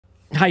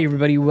Hi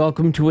everybody,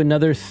 welcome to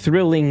another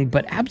thrilling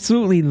but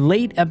absolutely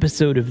late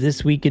episode of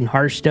This Week in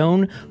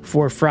Hearthstone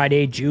for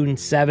Friday, June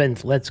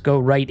 7th. Let's go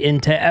right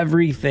into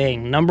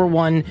everything. Number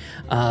one,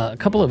 a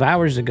couple of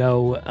hours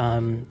ago,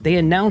 they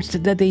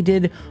announced that they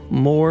did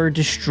more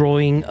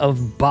destroying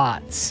of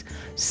bots.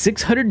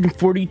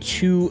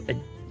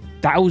 642,000.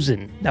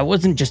 That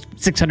wasn't just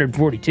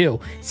 642.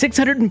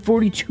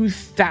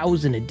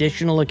 642,000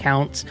 additional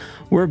accounts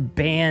were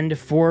banned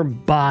for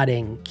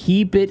botting.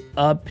 Keep it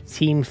up,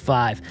 Team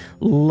 5.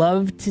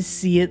 Love to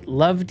see it.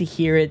 Love to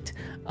hear it.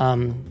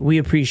 We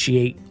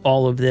appreciate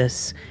all of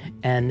this,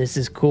 and this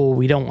is cool.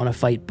 We don't want to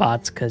fight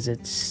bots because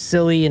it's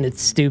silly and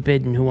it's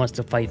stupid, and who wants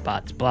to fight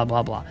bots? Blah,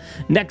 blah, blah.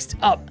 Next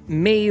up,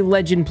 May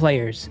Legend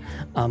players.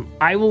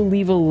 I will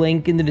leave a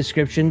link in the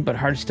description, but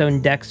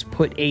Hearthstone Decks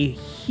put a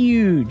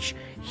huge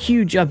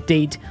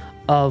update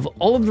of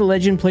all of the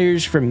legend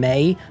players for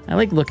May. I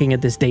like looking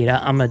at this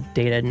data. I'm a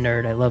data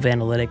nerd. I love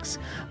analytics.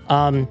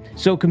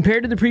 So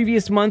compared to the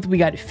previous month, we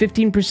got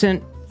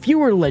 15%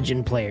 fewer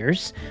legend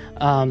players.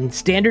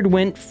 Standard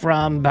went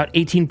from about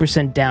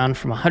 18% down,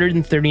 from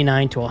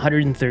 139 to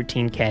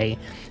 113k,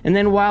 and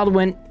then Wild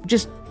went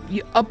just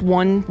up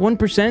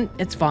 1%.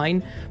 It's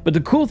fine. But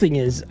the cool thing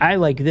is, I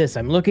like this.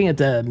 I'm looking at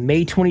the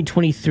May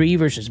 2023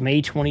 versus May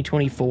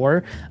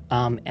 2024,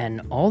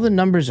 and all the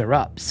numbers are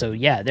up. So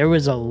yeah, there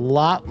was a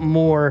lot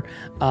more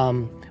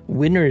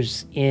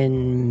winners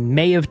in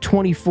May of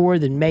 24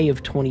 than May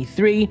of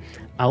 23.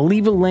 I'll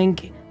leave a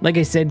link, like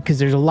I said, because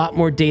there's a lot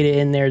more data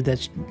in there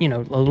that's, you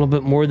know, a little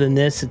bit more than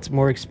this. It's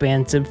more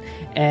expansive.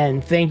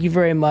 And thank you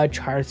very much,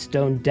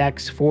 Hearthstone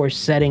Decks, for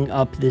setting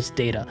up this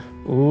data.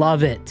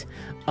 Love it.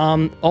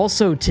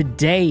 Also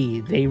today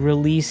they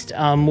released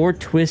more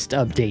twist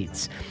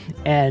updates,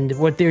 and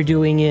what they're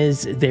doing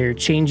is they're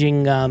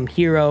changing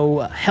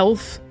hero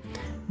health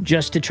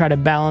just to try to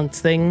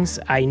balance things.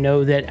 I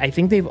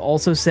think they've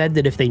also said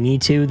that if they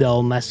need to,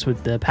 they'll mess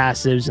with the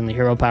passives and the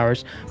hero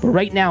powers, but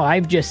right now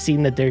I've just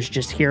seen that there's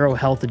just hero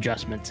health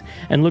adjustments.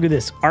 And look at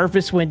this,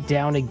 Arthas went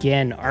down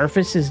again.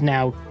 Arthas is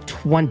now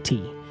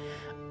 20.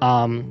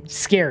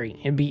 Scary.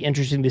 It'd be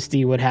interesting to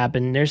see what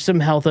happened. There's some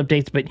health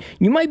updates, but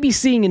you might be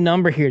seeing a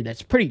number here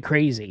that's pretty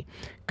crazy.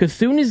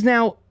 Cthulhu is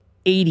now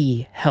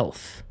 80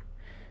 health.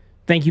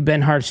 Thank you,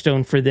 Ben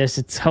Hearthstone, for this.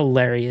 It's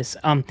hilarious.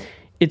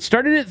 It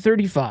started at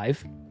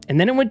 35, and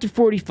then it went to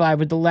 45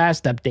 with the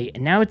last update,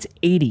 and now it's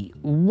 80.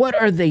 What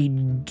are they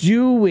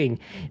doing?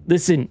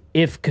 Listen,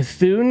 if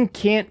Cthulhu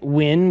can't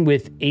win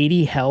with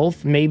 80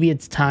 health, maybe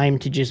it's time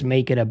to just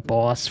make it a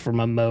boss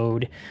from a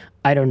mode.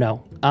 I don't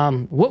know.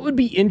 What would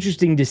be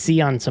interesting to see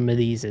on some of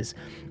these is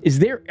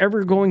there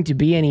ever going to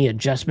be any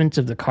adjustments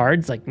of the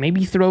cards? Like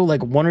maybe throw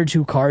like 1 or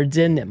 2 cards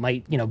in that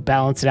might, you know,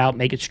 balance it out,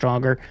 make it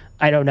stronger.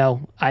 I don't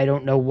know. I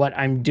don't know what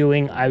I'm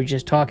doing. I was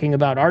just talking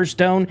about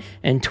Hearthstone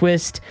and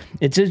Twist.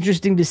 It's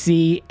interesting to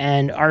see.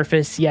 And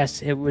Arthas,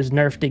 yes, it was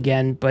nerfed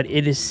again, but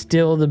it is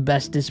still the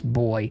bestest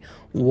boy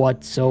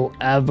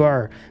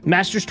whatsoever.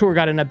 Masters Tour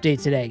got an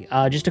update today.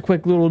 Just a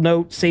quick little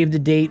note, save the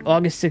date.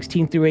 August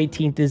 16th through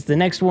 18th is the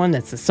next one.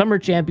 That's the Summer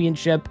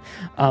Championship.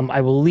 I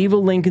will leave a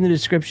link in the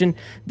description.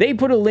 They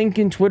put a link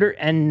in Twitter,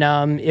 and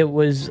it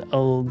was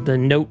the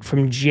note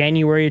from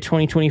January of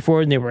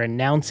 2024, and they were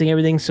announcing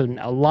everything. So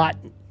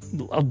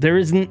there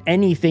isn't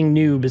anything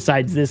new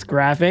besides this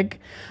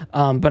graphic,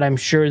 but I'm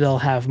sure they'll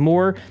have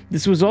more.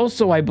 This was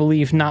also, I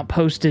believe, not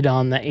posted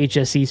on the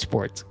HSE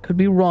Sports. Could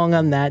be wrong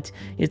on that.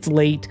 It's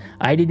late.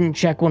 I didn't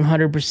check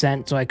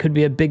 100%, so I could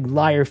be a big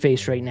liar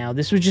face right now.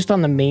 This was just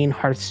on the main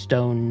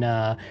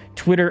Hearthstone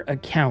Twitter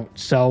account.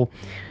 So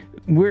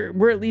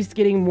we're at least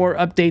getting more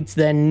updates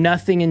than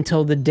nothing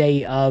until the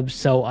day of,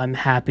 so I'm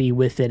happy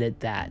with it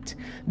at that.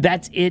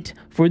 That's it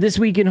for This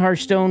Week in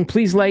Hearthstone.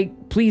 Please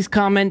like, please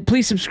comment,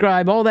 please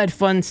subscribe, all that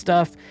fun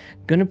stuff.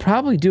 Gonna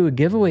probably do a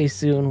giveaway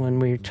soon when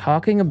we're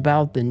talking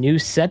about the new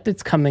set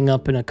that's coming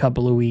up in a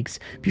couple of weeks.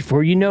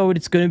 Before you know it,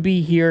 it's gonna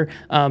be here.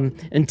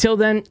 Until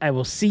then, I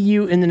will see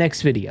you in the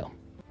next video.